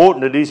how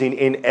important it is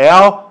in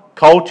our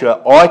culture.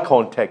 Eye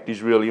contact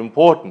is really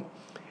important.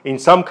 In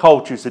some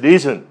cultures it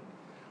isn't,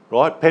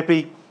 right?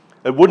 Pepe,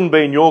 it wouldn't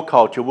be in your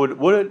culture,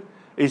 would it?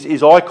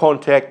 Is eye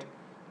contact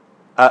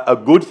a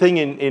good thing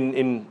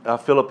in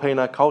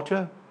Filipino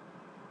culture?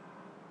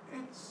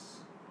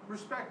 It's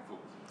respectful.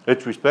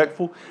 It's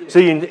respectful. Yeah.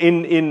 See,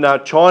 in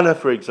China,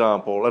 for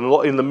example,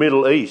 and in the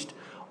Middle East,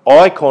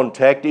 eye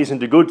contact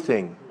isn't a good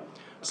thing.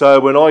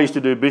 So when I used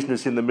to do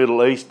business in the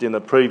Middle East in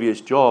a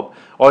previous job,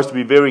 I used to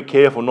be very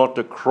careful not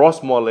to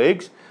cross my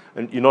legs,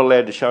 and you're not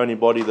allowed to show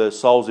anybody the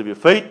soles of your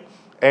feet,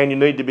 and you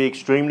need to be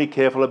extremely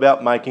careful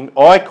about making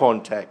eye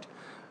contact,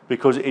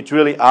 because it's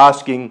really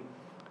asking,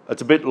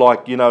 it's a bit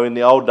like, in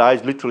the old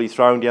days, literally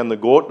throwing down the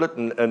gauntlet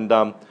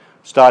and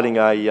starting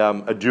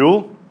a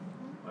duel.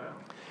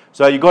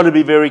 So you've got to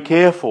be very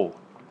careful.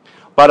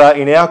 But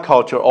in our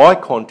culture, eye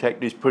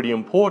contact is pretty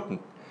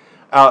important.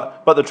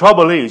 But the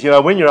trouble is,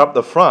 when you're up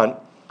the front,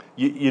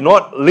 you're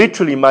not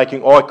literally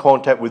making eye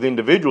contact with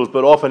individuals,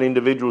 but often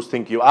individuals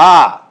think you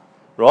are,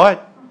 right?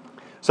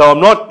 So I'm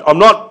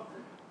not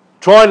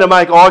trying to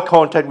make eye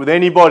contact with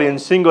anybody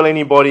and single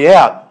anybody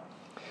out.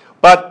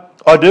 But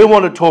I do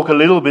want to talk a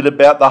little bit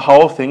about the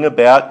whole thing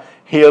about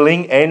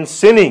healing and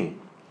sinning.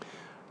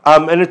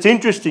 And it's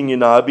interesting,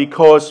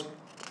 because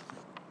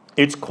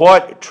it's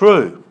quite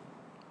true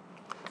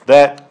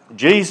that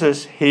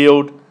Jesus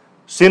healed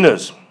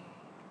sinners.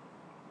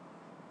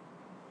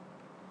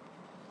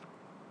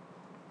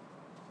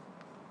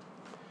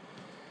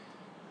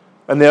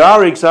 And there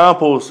are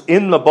examples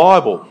in the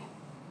Bible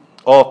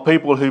of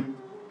people who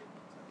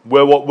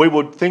were what we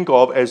would think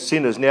of as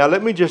sinners. Now,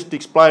 let me just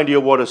explain to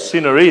you what a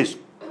sinner is.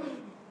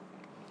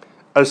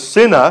 A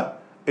sinner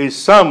is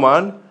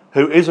someone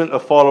who isn't a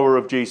follower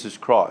of Jesus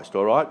Christ,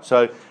 all right?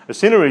 So a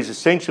sinner is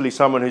essentially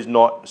someone who's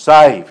not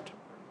saved.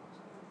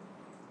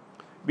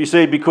 You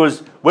see, because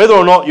whether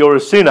or not you're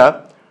a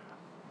sinner,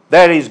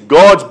 that is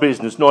God's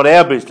business, not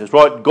our business,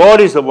 right?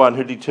 God is the one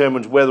who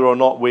determines whether or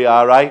not we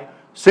are a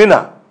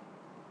sinner.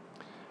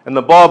 And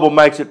the Bible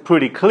makes it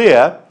pretty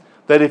clear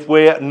that if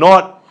we're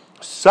not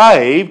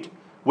saved,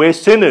 we're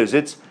sinners.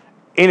 It's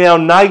in our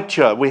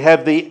nature. We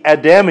have the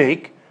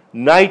Adamic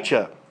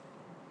nature.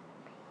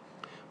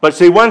 But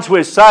see, once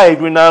we're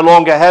saved, we no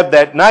longer have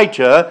that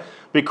nature,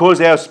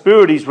 because our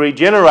spirit is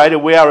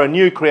regenerated. We are a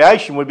new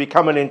creation. We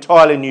become an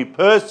entirely new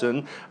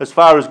person as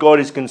far as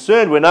God is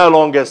concerned. We're no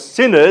longer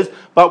sinners,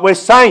 but we're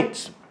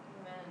saints.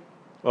 Amen.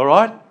 All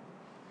right?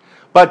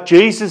 But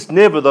Jesus,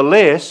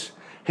 nevertheless,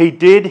 He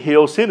did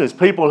heal sinners,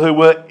 people who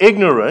were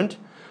ignorant,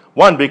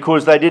 one,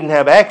 because they didn't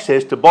have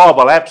access to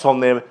Bible apps on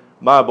their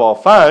mobile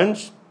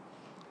phones.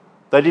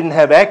 They didn't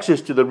have access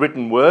to the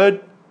written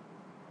word.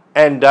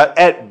 And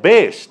at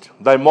best,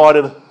 they might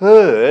have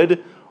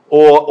heard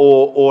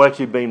or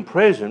actually been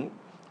present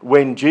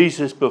when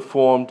Jesus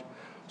performed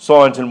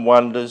signs and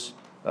wonders,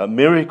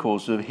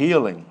 miracles of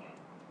healing.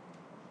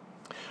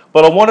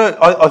 But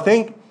I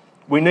think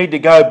we need to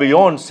go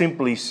beyond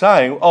simply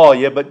saying, oh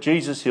yeah, but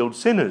Jesus healed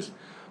sinners.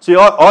 See,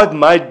 I've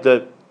made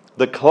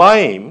the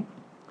claim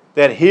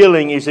that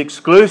healing is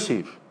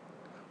exclusive,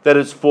 that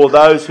it's for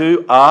those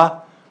who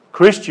are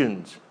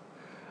Christians.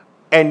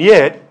 And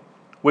yet,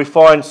 we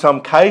find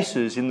some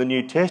cases in the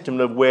New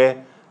Testament of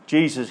where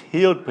Jesus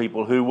healed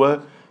people who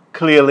were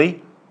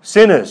clearly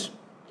sinners.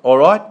 All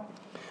right?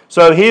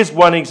 So here's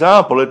one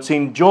example. It's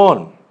in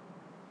John.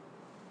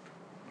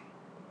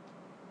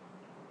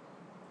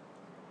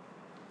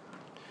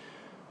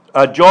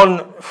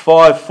 John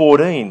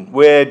 5:14,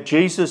 where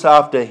Jesus,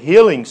 after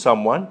healing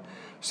someone,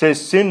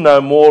 says, "Sin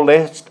no more,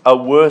 lest a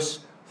worse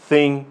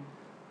thing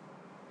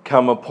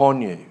come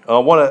upon you." I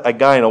want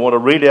to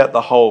read out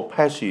the whole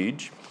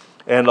passage,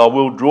 and I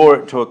will draw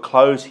it to a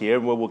close here,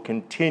 and we will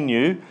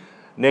continue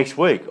next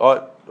week.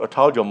 I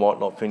told you I might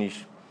not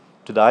finish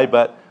today,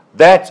 but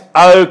that's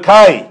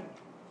okay.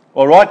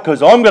 All right,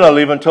 because I'm going to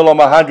live until I'm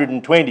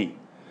 120.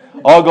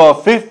 I've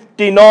got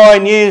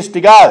 59 years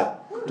to go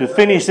to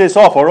finish this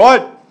off, all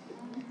right?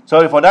 So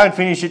if I don't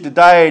finish it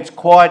today, it's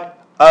quite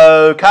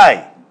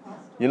okay.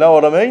 You know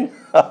what I mean?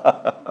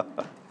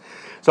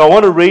 So I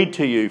want to read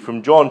to you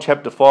from John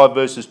chapter 5,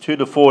 verses 2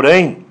 to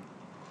 14.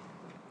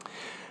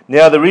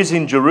 "Now there is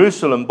in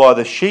Jerusalem by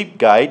the sheep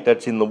gate,"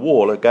 that's in the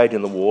wall, a gate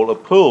in the wall, "a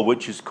pool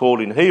which is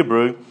called in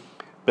Hebrew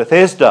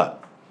Bethesda,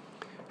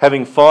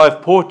 having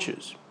 5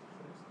 porches.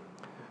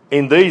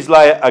 In these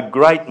lay a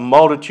great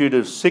multitude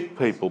of sick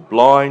people,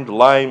 blind,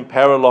 lame,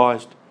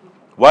 paralysed,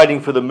 waiting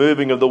for the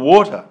moving of the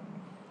water.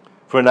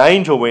 For an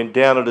angel went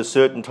down at a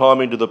certain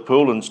time into the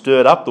pool and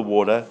stirred up the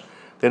water.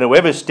 Then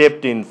whoever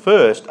stepped in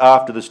first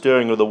after the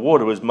stirring of the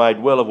water was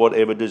made well of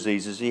whatever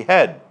diseases he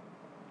had.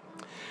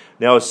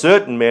 Now a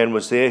certain man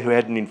was there who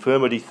had an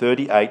infirmity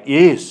 38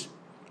 years.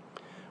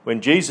 When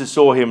Jesus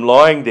saw him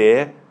lying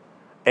there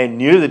and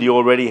knew that he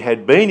already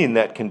had been in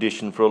that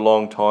condition for a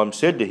long time,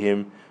 said to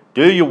him,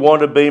 'Do you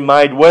want to be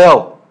made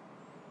well?'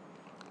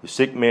 The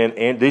sick man,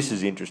 and this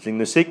is interesting,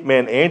 the sick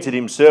man answered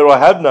him, 'Sir, I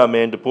have no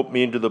man to put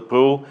me into the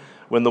pool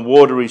when the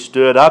water is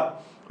stirred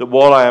up, but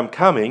while I am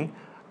coming,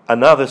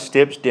 another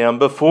steps down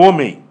before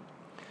me.'"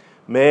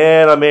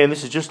 Man, oh man,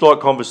 this is just like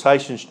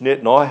conversations Jeanette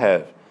and I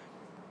have.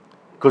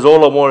 Because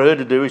all I want her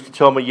to do is to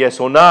tell me yes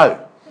or no.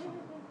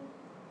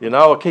 You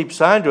know, I keep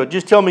saying to her,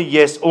 just tell me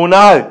yes or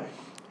no.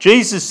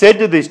 Jesus said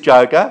to this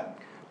joker,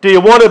 "Do you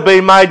want to be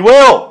made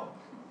well?"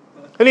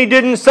 And he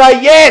didn't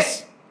say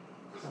yes.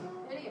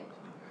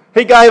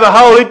 He gave a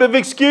whole heap of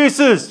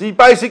excuses. He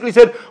basically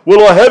said,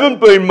 "Well, I haven't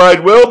been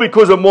made well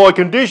because of my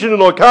condition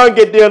and I can't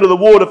get down to the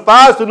water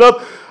fast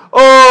enough.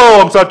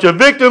 Oh, I'm such a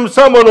victim.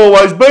 Someone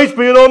always beats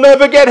me and I'll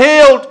never get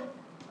healed."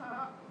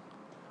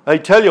 I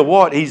tell you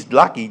what, he's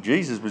lucky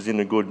Jesus was in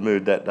a good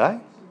mood that day.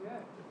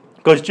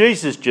 Because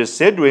Jesus just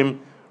said to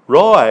him,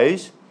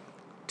 "Rise,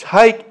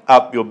 take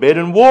up your bed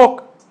and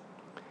walk."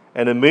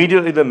 And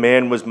immediately the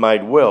man was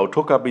made well,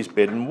 took up his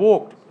bed and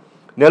walked.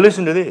 Now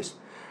listen to this.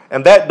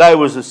 "And that day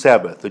was the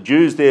Sabbath. The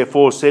Jews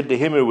therefore said to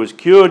him who was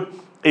cured,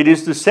 'It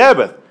is the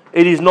Sabbath.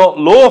 It is not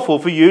lawful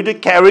for you to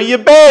carry your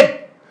bed.'"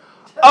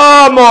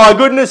 Oh my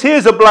goodness,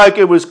 here's a bloke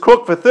who was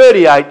crook for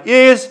 38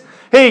 years.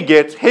 He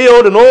gets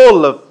healed and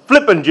all the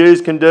flippin'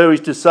 Jews can do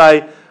is to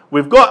say,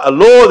 "We've got a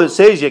law that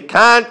says you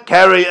can't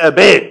carry a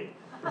bed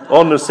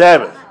on the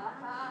Sabbath."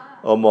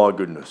 Oh my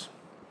goodness.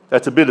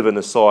 That's a bit of an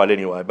aside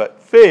anyway,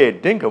 but fair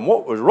dinkum,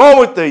 what was wrong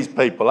with these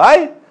people,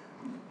 eh?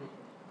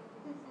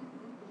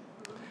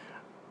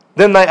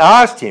 Then they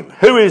asked him,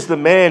 "Who is the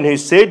man who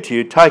said to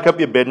you, 'Take up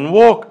your bed and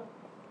walk'?"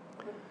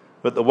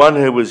 But the one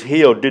who was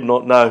healed did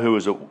not know who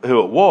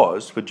it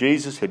was, for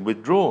Jesus had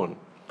withdrawn,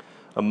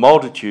 a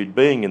multitude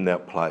being in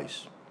that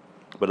place.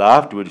 But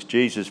afterwards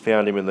Jesus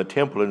found him in the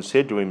temple and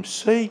said to him,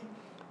 "See,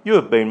 you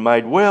have been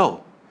made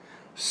well.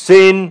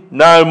 Sin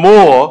no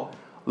more,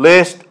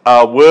 lest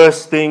a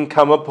worse thing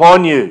come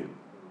upon you."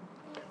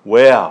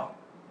 Wow.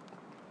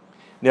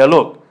 Now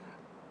look,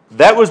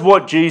 that was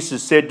what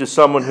Jesus said to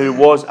someone who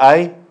was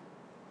a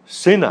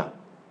sinner.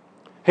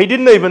 He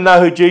didn't even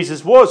know who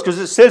Jesus was because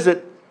it says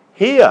it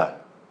here.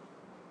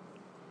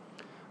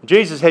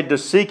 Jesus had to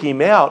seek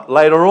him out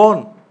later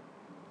on.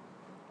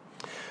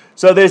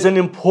 So there's an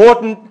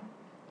important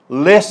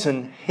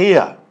lesson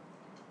here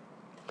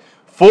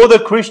for the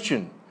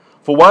Christian,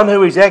 for one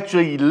who is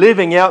actually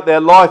living out their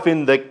life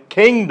in the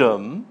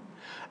kingdom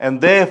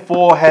and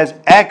therefore has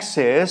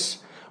access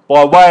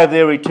by way of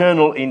their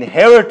eternal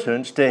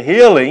inheritance to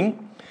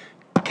healing,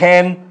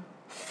 can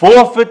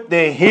forfeit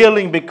their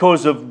healing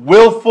because of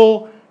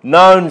willful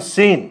known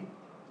sin.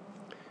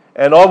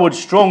 And I would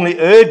strongly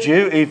urge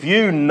you, if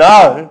you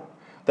know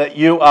that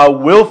you are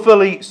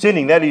willfully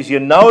sinning, that is, you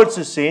know it's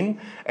a sin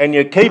and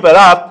you keep it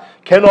up,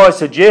 can I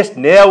suggest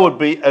now would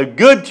be a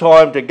good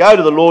time to go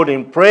to the Lord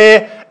in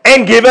prayer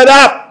and give it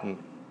up.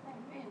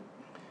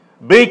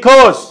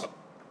 Because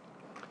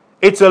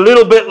it's a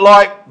little bit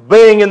like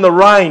being in the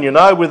rain, you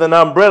know, with an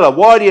umbrella.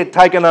 Why do you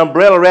take an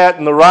umbrella out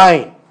in the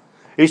rain?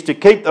 It's to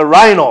keep the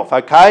rain off,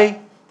 okay?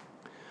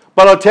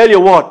 But I'll tell you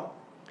what,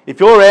 if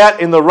you're out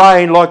in the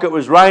rain like it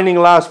was raining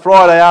last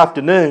Friday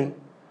afternoon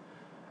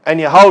and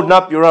you're holding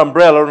up your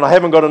umbrella, and I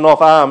haven't got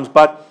enough arms,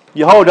 but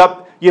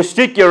you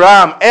stick your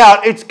arm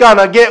out, it's going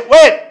to get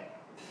wet.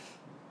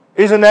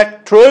 Isn't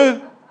that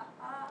true?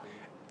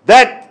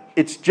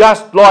 It's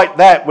just like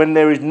that when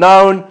there is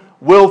known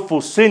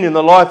willful sin in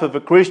the life of a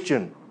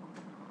Christian.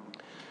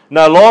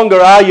 No longer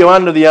are you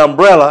under the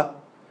umbrella,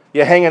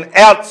 you're hanging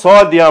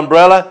outside the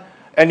umbrella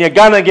and you're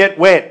going to get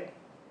wet.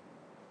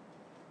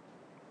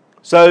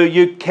 So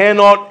you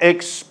cannot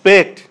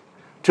expect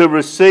to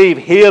receive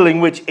healing,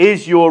 which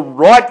is your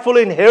rightful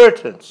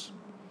inheritance,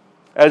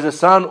 as a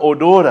son or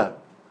daughter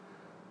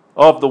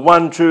of the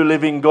one true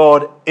living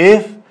God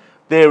if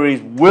there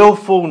is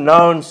willful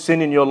known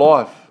sin in your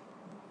life.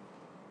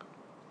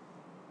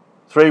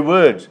 3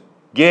 words.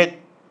 Get,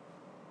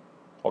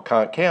 I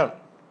can't count.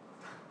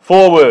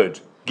 4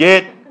 words.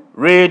 Get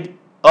rid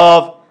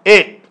of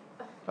it.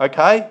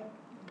 Okay?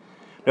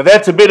 Now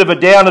that's a bit of a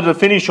downer to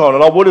finish on,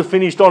 and I would have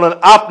finished on an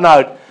up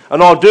note,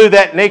 and I'll do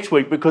that next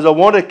week because I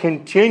want to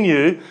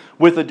continue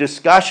with the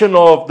discussion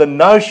of the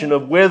notion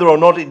of whether or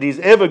not it is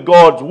ever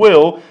God's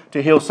will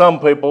to heal some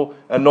people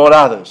and not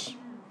others.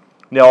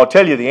 Now I'll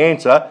tell you the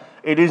answer.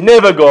 It is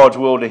never God's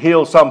will to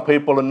heal some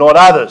people and not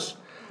others.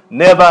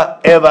 Never,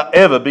 ever,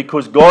 ever,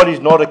 because God is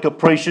not a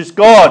capricious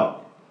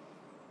God.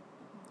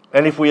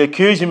 And if we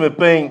accuse him of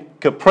being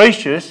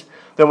capricious,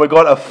 then we've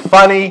got a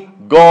funny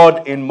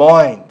God in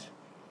mind.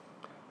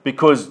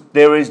 Because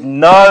there is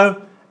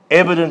no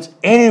evidence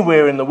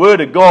anywhere in the Word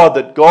of God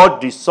that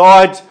God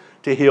decides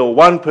to heal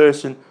one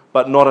person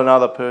but not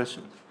another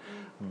person.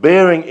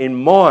 Bearing in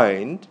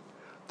mind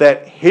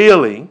that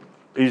healing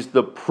is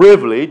the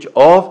privilege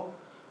of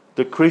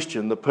the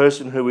Christian, the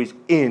person who is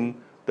in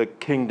the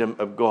kingdom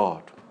of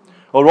God.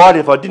 All right,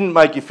 if I didn't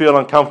make you feel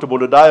uncomfortable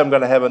today, I'm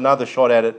going to have another shot at it